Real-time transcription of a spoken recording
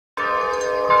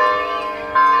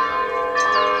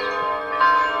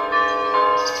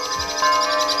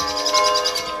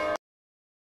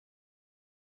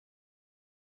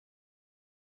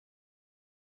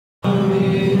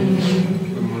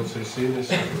Sina i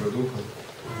Svetoga Duha.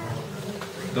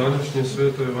 Današnje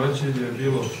sveto evanđelje je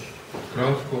bilo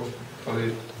kratko,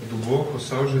 ali duboko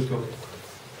sažeto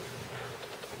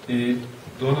i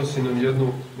donosi nam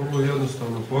jednu vrlo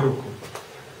jednostavnu poruku,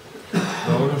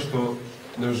 da ono što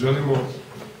ne želimo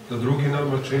da drugi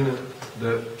nama čine,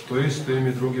 da to isto i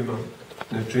mi drugima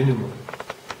ne činimo.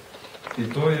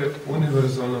 I to je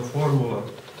univerzalna formula,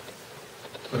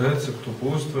 recept,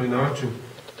 uputstvo i način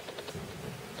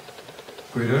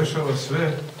koji rešava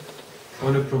sve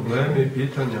one probleme i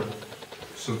pitanja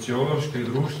sociološke i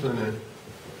društvene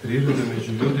prirode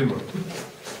među ljudima.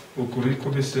 Ukoliko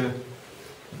bi se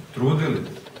trudili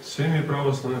svi mi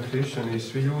pravoslavni hrišćani i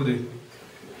svi ljudi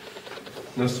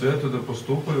na svetu da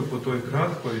postupaju po toj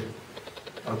kratkoj,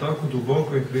 a tako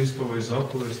dubokoj Hristovoj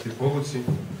zapovesti i povuci,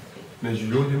 među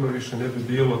ljudima više ne bi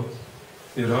bilo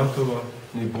ni ratova,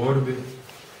 ni borbi,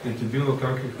 niti bilo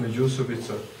kakvih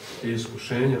međusobica i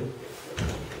iskušenja.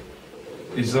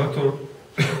 I zato,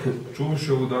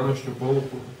 čuvši ovu današnju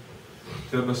pouku,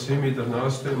 treba svi mi da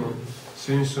nastojimo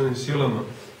svim svojim silama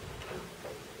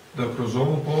da kroz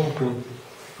ovu pouku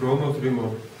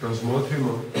promotrimo,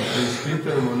 razmotrimo, da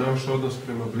ispitajemo naš odnos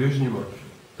prema bližnjima,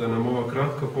 da nam ova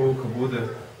kratka pouka bude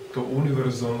to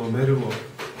univerzalno merilo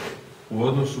u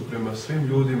odnosu prema svim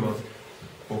ljudima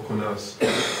oko nas.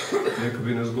 Neka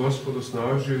bi nas Gospod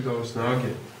osnažio i dao snage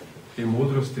i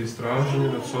mudrosti i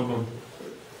istraženja nad sobom,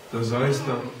 da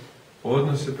zaista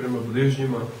odnose prema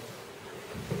bližnjima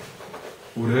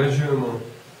uređujemo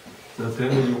na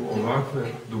temelju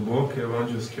ovakve duboke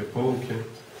evanđelske pouke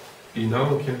i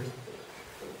nauke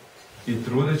i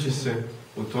trudeći se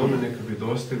u tome neka bi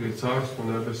dostigli Carstvo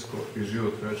nebesko i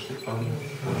život večni.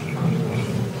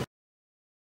 Amen.